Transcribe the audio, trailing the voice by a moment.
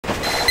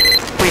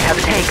have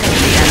taken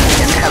the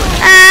enemy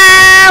intelligence.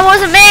 Ah, it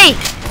wasn't me!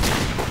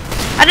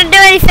 I didn't do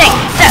anything!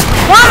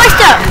 Why am I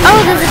stuck? Oh,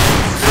 there's a,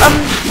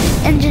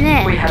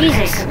 engineer.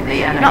 Jesus.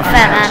 Not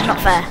fair, man, not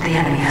fair. The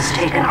enemy has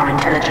taken our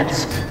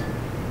intelligence.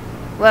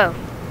 Whoa.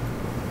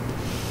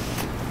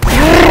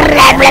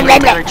 Blah, blah, blah,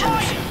 blah.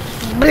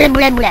 Blah,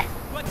 blah, blah.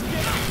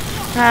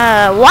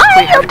 Why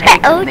are you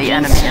taken the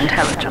enemy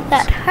intelligence.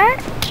 That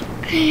hurt?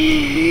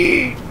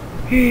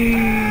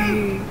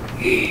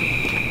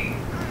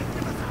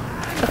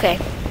 Okay.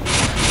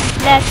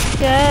 Let's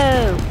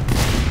go.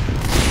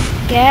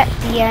 Get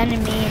the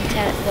enemy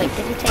intelligence. Wait,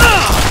 did he take it?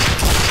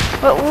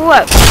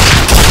 Whoa.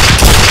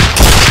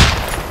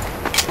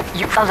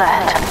 You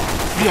alert.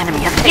 The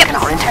enemy has taken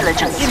our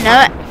intelligence. You know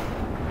it.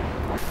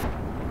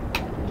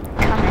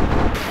 Coming.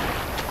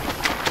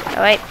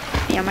 Oh wait,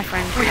 you're my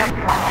friend. We have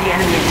lost the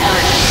enemy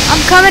intelligence.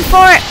 I'm coming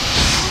for it.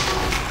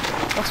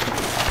 What's with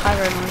the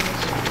pyro noises?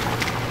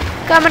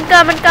 Coming,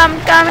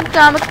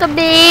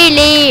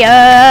 chameleon.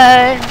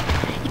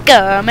 You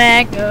come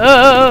and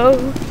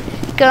go.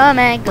 Come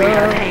and go.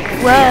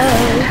 Whoa.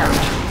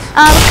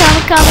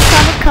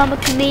 I'm a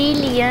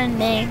chameleon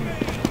man.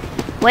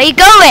 Where you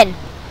going?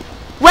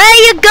 Where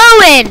are you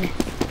going?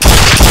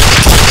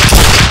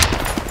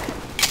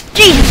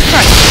 Jesus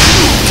Christ.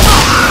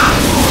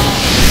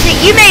 See,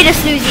 you made us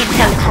lose the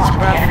intelligence,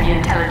 bro. Enemy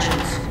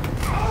intelligence.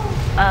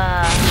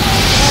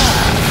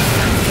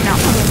 You're not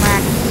cool,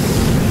 man.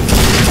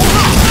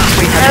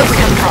 We have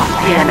dropped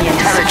the enemy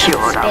intelligence.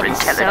 Secured our Been a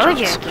soldier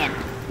intelligence. again.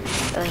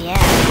 Oh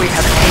yeah. We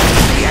have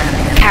taken the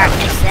enemy Character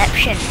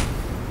intelligence. deception.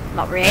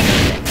 Not really.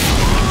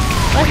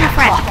 Where's my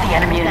friend? Lost the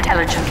enemy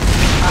intelligence.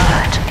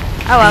 Alert.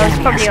 Oh well, The it's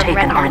enemy probably has on red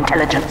taken our now.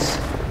 intelligence.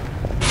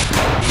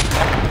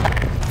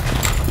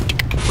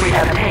 We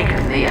have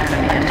taken the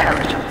enemy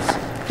intelligence.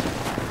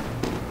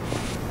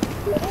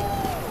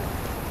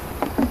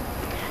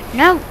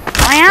 No,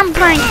 I am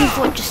playing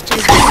Q4 just to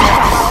We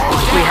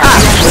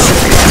have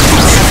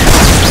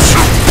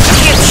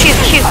shoot.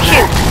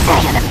 The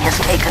enemy has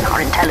taken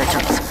our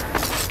intelligence.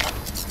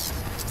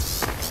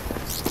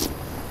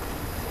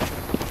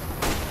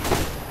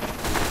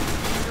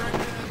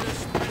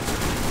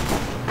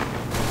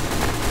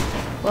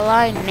 Well,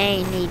 I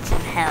may need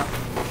some help.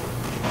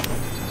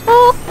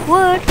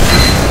 Awkward.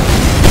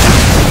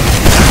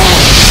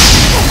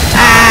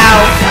 Ow.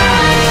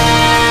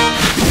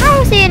 How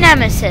is he a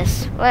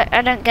nemesis? What?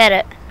 I don't get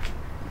it.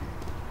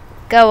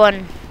 Go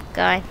on,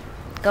 guy.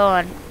 Go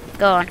on.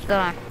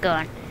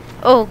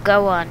 Oh,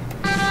 go on.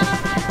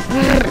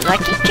 I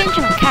keep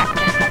changing my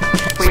character.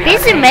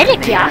 Speed's a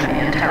medic, yeah.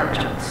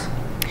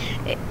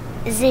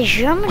 The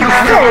German.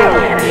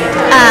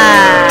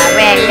 Ah,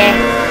 really?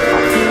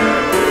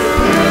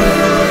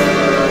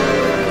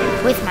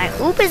 With my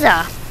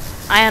Ubersaw.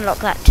 I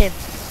unlocked that too.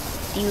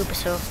 The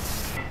Ubersaw.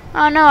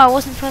 Oh no, I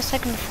wasn't first,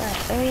 second, or third.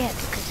 Oh yeah,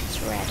 because it's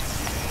red.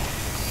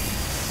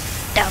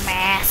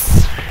 Dumbass.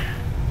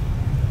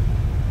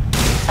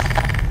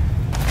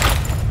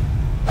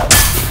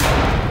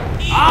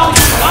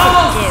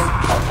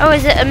 Oh,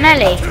 is it a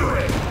melee?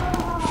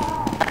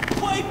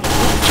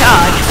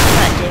 Charge? What's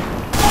that do?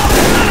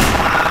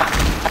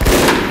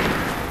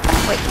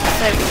 Wait,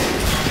 so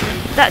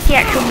that's the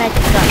actual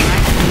medic gun,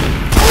 right?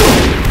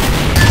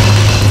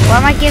 Why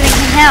am I giving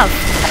him health?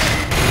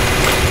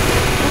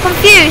 I'm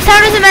confused.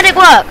 How does a medic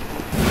work?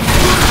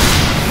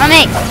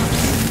 Mummy!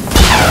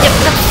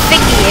 Let's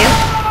finger you.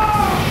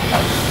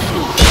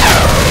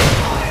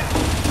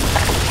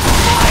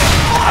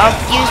 I'll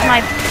use my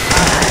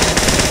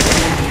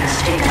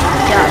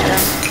dart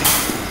gun.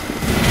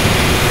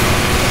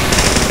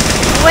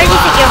 Where do you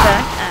think you're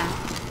going? Oh.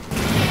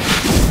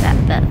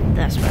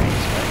 That's where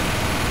it's going.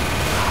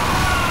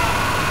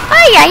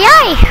 Ay!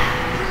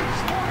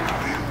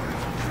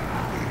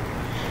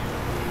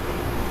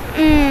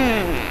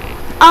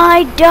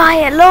 I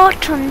die a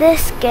lot on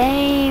this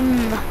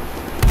game.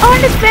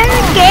 On this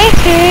very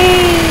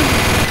game.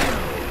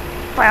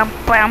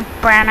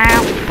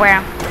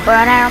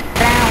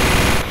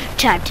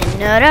 Time to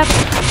nut up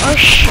or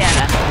shut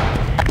up.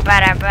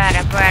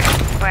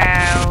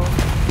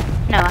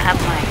 No, I have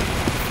mine.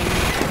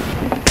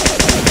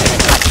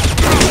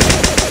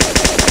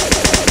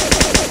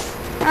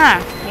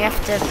 You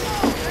have to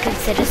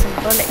consider some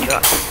bullet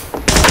drops.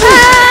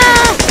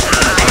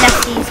 Unless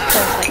he's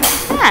perfect.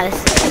 This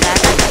isn't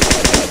bad.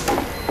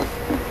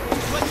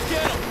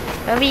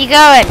 Where are you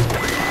going?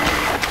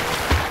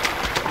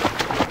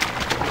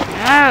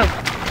 No,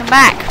 come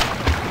back.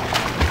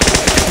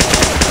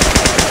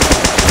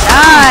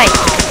 Die!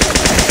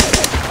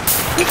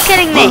 Who's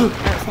kidding me? Oh,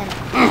 it's him.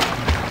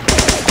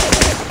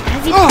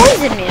 Has he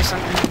poisoned me or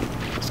something?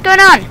 What's going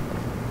on?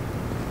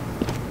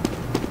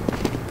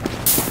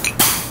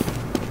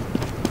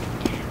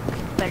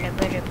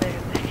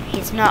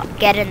 He's not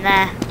getting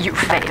there. You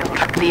failed.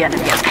 The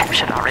enemy has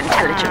captured our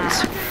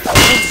intelligence.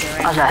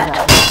 Alert.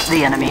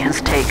 The enemy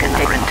has taken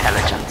our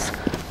intelligence.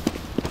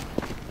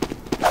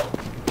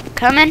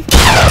 Coming?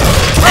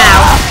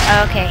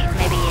 Ow. Okay,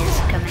 maybe he is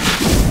coming.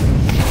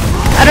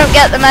 I don't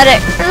get the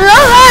medic.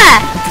 Lower!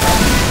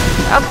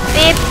 I'll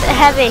be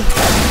heavy.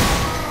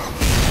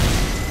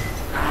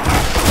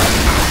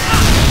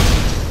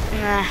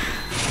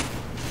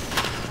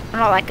 I'm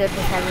not that good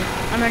with heavy.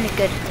 I'm only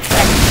good at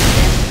defense.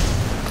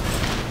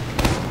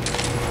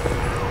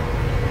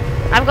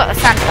 I've got the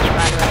sandwich,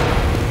 by the way.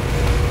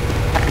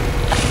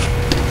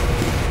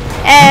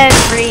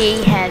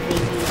 Every heavy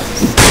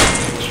uses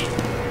sandwich.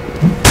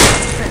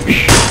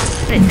 Boosh,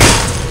 boosh,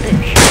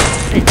 boosh,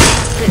 boosh,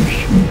 boosh.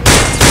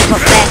 I've got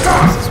bear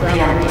claws as well.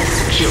 The enemy has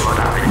secured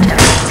our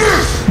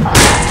intelligence.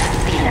 Alright,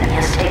 the enemy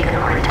has taken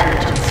our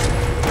intelligence.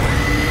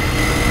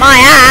 My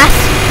ass!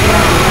 The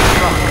enemy has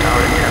dropped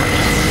our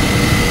intelligence.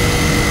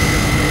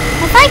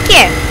 Well, thank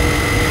you.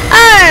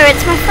 Oh,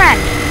 it's my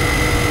friend.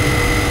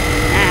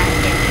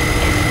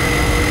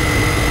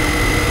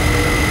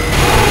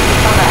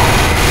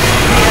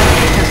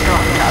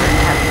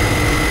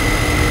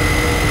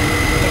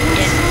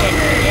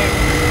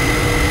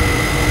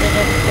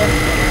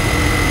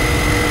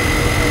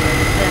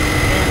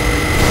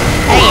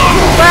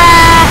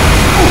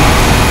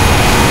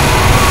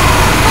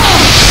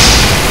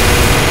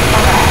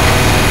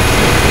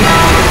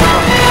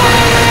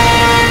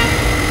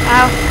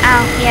 Ow,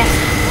 ow, yes.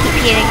 Keep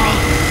healing me.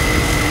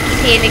 Keep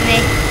healing me.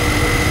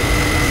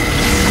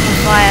 I'm on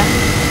fire.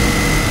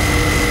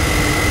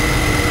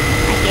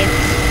 Thank you.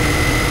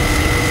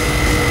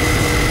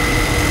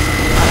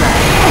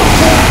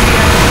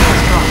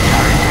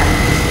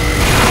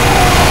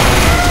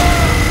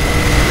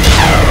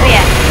 Oh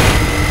yeah.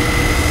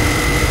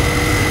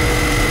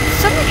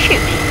 Someone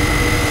shoot me.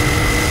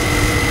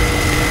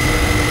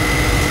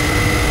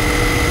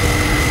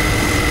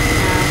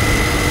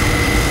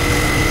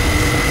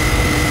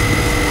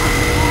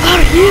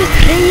 Are you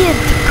trying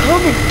to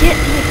come and get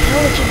the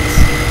intelligence?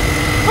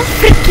 I'll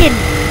freaking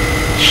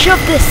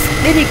shove this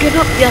minigun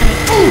up your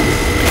ass.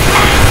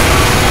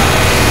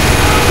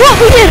 What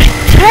were you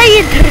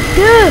trying to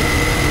do?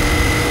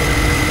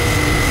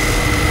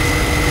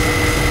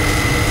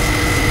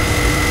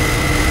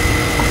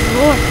 Oh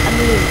Lord, I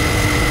move.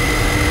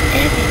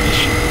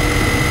 Ammunition.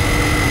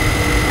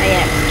 Oh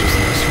yeah, just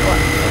no squat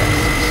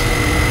first.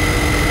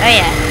 Oh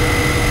yeah.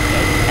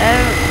 Okay.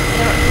 Oh,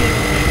 you're not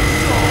hearing me.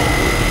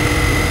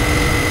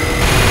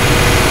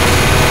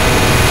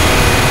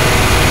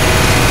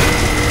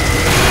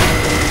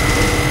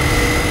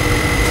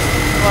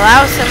 Well,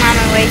 that was some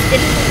ammo wasted.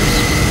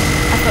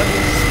 I thought he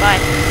was a spy.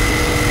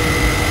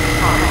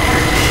 Our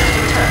intelligence has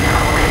returned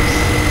our ways.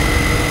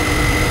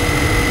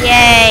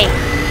 Yay!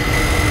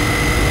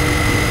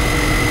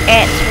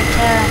 It's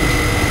returned.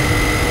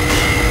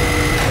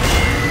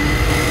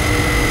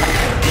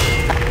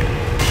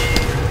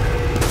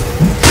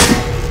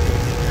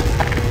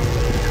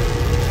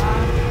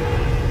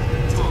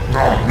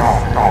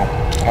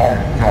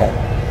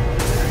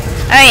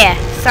 Oh yeah,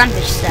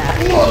 sandwich stuff.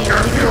 Look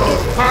at your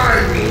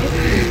tiny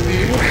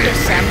teeny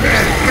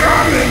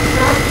coming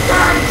for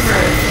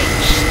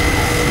sandwich.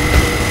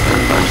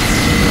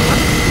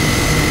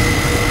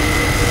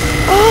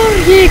 Are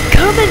you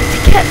coming to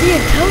get the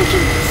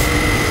intelligence?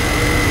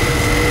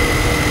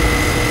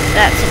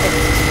 That's a bit...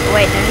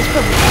 Wait, no, he's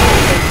probably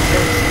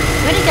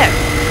where'd he go?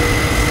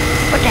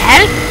 What the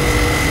hell?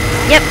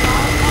 Yep,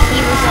 he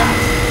was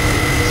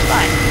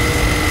spy,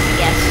 I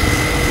guess.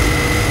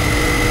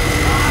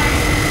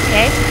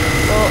 Okay,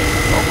 well,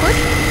 awkward.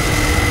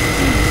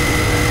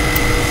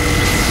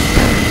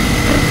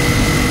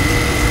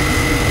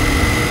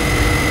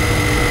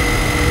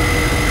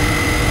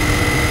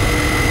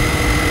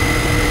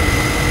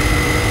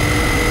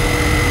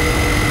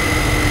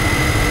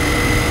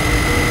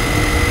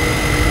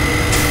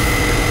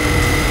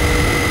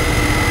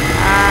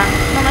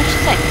 Not much to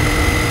say.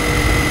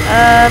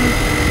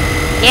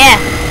 Yeah.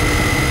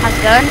 How's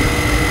it going?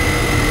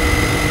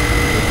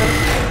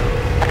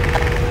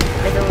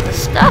 With all the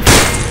stuff.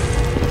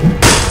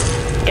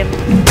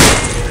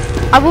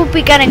 I will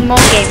be getting more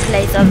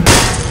gameplays of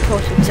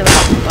Portal 2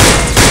 out, by the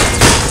way.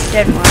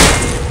 Don't worry.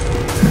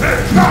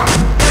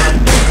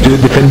 Do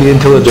defend the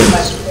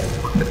intelligence.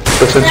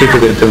 Essential to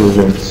the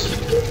intelligence.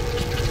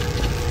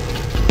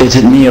 Is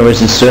it me or is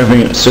the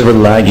server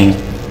lagging?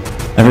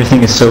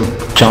 Everything is so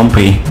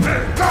jumpy.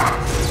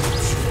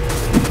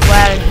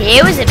 Well,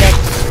 he was a bit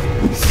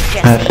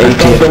At suggestive. 80 I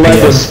thought the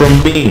lag was FPS. from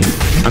me.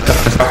 I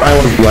thought I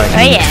was lagging.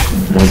 Oh yeah.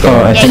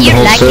 Oh, I Yeah, think the you're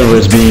whole lagging. server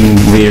is being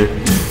weird.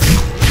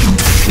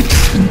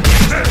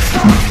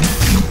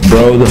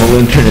 Bro, the whole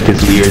internet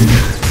is weird.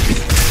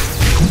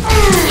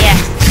 Yeah.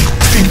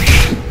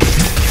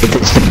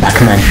 It's the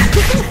Pac-Man.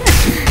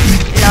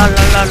 La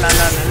la la la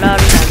la la la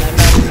la la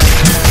la.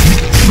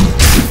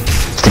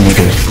 It's the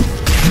niggers.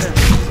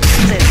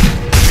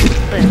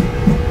 Boom.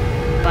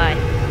 Bye.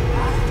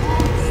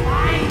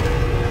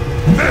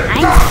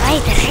 I'm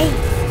hey.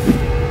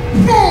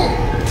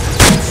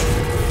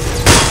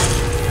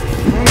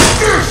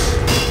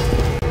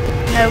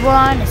 No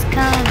one is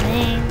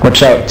coming.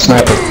 Watch out,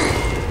 sniper.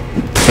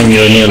 And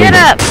you're nearly Shut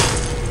dead. up!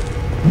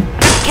 I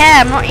don't care,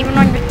 I'm not even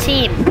on your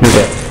team. Who's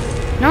that?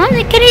 No one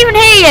can even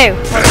hear you!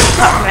 Well,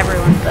 apart from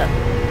everyone, but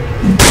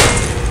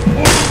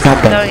Not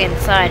I'm that. going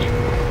inside.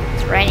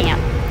 It's raining out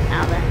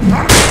there.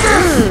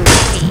 Ooh,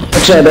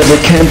 Watch out, there's a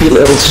campy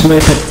little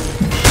sniper.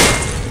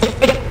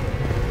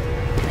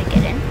 I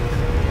get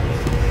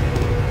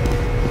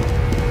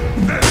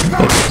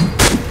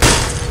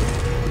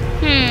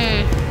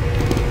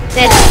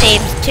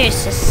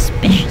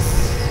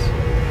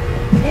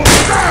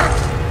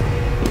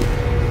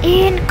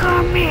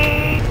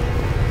Incoming!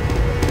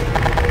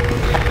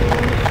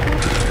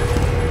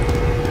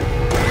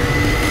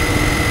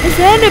 Is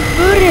that a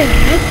bullet?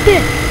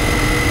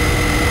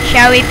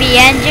 Shall we be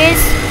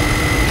angels?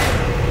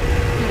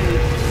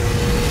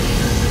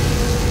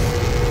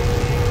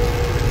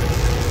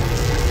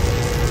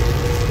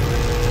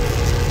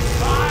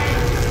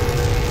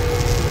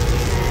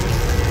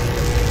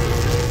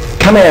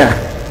 Come here!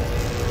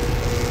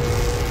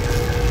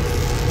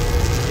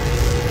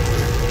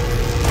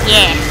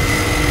 Yeah.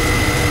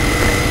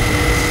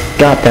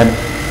 Got them.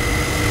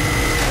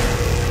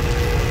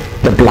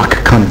 The black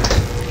cunt.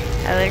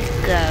 I will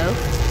go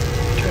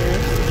to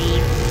the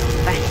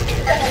battle.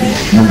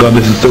 Oh god,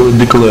 this is so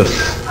ridiculous.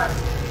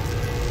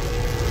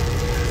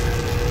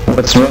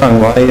 What's wrong?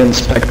 Why are you in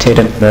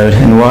spectator mode?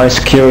 And why is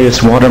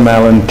Curious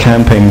Watermelon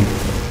camping?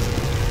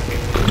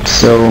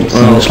 So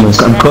useless.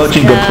 I'm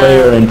coaching the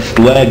player and it's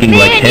lagging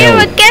like Me and hell.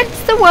 you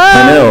against the world.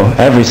 I know,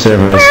 every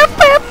server is.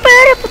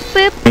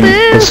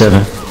 This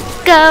server.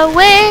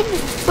 Going,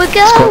 we're It's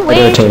quite going.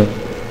 irritating.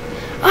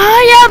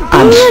 I am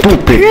I'm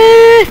stupid.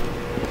 bulletproof.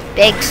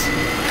 Bigs,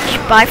 you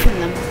should buy from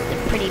them.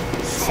 They're pretty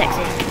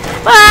sexy.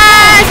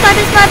 Ah,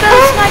 sniper.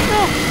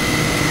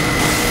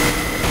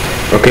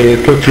 Okay,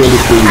 it looks really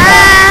cool.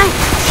 Ah.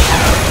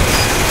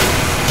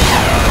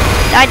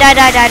 Die.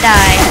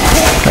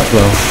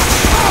 Hello.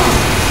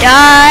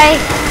 Die.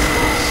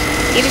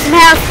 Give me some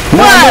health.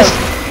 No, Whoa. miss.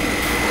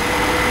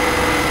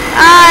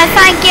 Ah,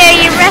 thank you.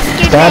 You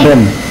rescued Stab me.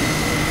 him.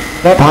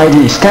 Stab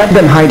Heidi. Stab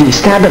them, Heidi.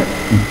 Stab him.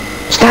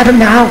 Stab him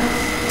now.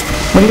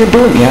 What are you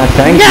doing? Yeah,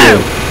 thank you.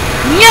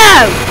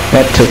 No.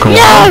 That took a No.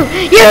 while.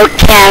 You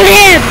killed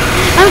him.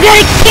 I'm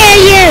gonna kill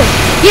you.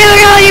 You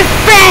and all your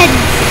friends.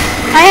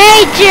 I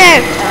hate you.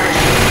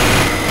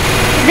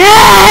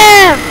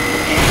 No.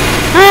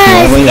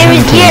 Why were you It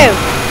was hunting? you.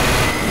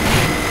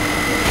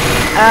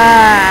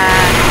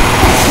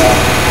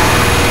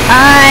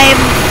 I'm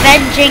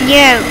avenging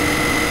you.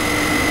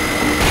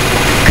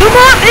 Come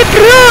at me,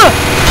 bro!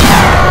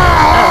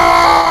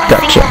 I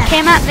think Gotcha. it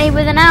came at me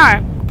with an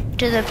arrow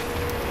to the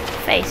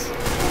face.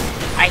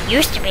 I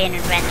used to be an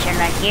adventurer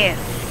like you,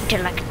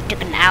 until I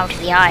took an arrow to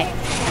the eye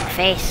and the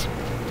face.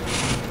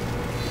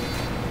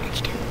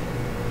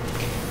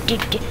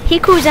 He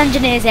calls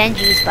engineers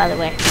NGs, by the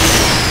way.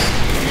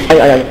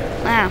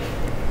 Wow.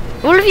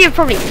 All of you have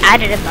probably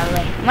added him, by the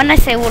way. And when I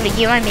say all of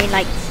you, I mean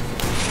like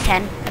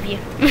 10 of you.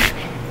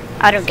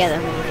 I don't get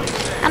them.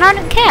 And I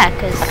don't care,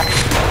 because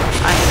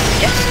I'm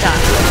just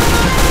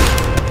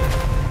starting.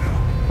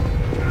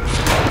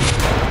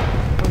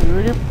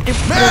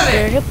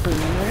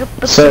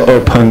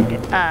 So, Punk,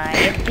 are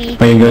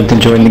you going to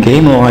join the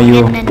game or are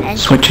you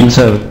switching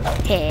server?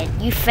 Here,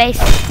 you face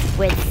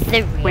with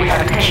the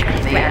range.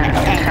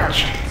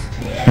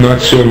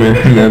 Not sure,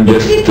 man. I'm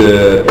just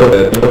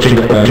coaching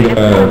the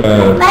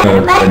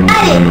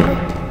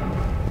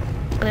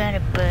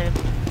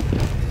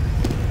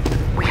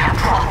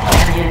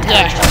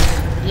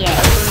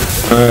Yeah.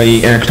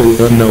 I actually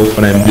don't know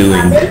what I'm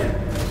doing.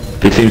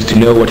 He seems to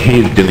know what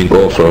he's doing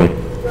also.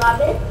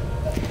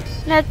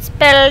 Let's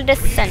build a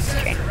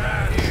sentry.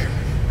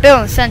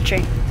 Build a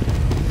sentry.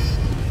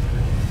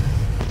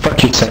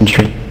 Fuck you,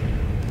 Sentry.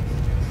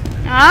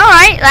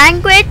 Alright,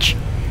 language.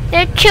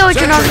 There are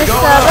children on this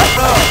server.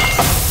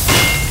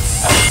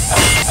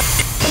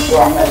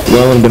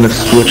 Well, I'm gonna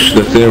switch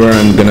the server.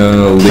 I'm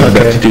gonna leave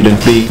that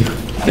student be.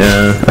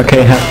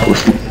 Okay,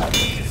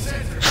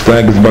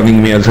 Slag is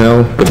bugging me as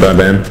hell. Goodbye,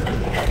 man.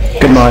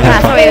 good night, I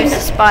have thought fun. he was a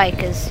spy,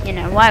 because, you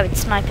know, why would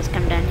snipers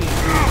come down here?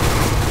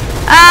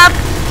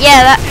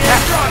 Yeah, that's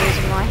the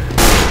reason why.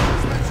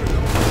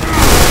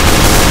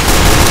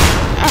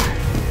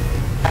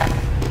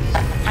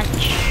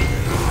 Wrench.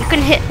 You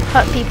can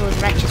hurt people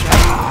with wrenches,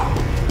 right?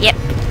 Yep.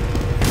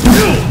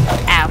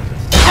 Ow.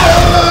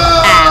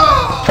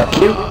 Ow. Fuck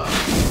you.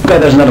 Okay,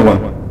 there's another one.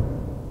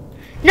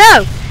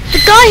 No!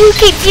 The guy who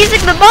keeps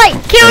using the mic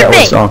killed That me!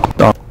 was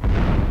awkward.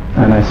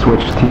 And I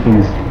switched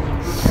teams.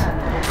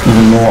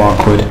 Even more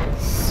awkward.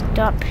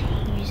 Stop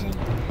using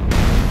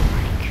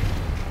mic.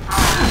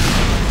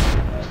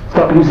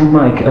 Stop using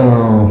mic.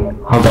 Oh,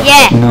 how about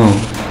Yeah. no.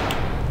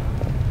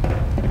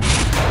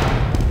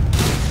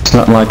 It's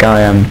not like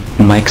I am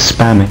mic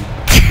spamming.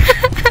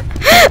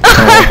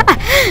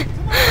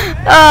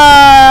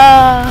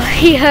 Oh,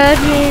 he heard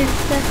me.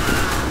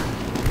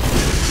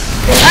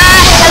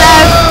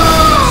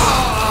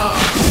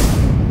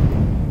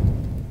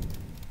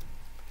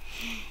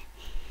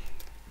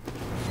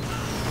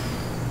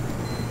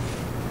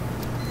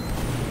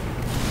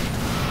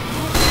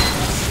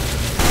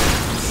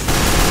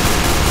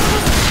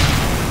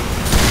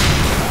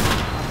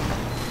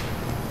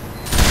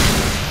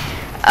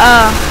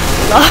 Hello.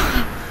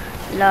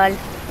 Lol.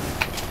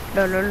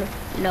 Lol. Lol.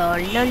 Lol.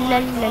 Lol.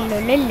 Lol.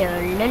 Lol. Lol. Lol.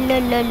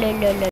 Lol. Lol. Lol. Lol.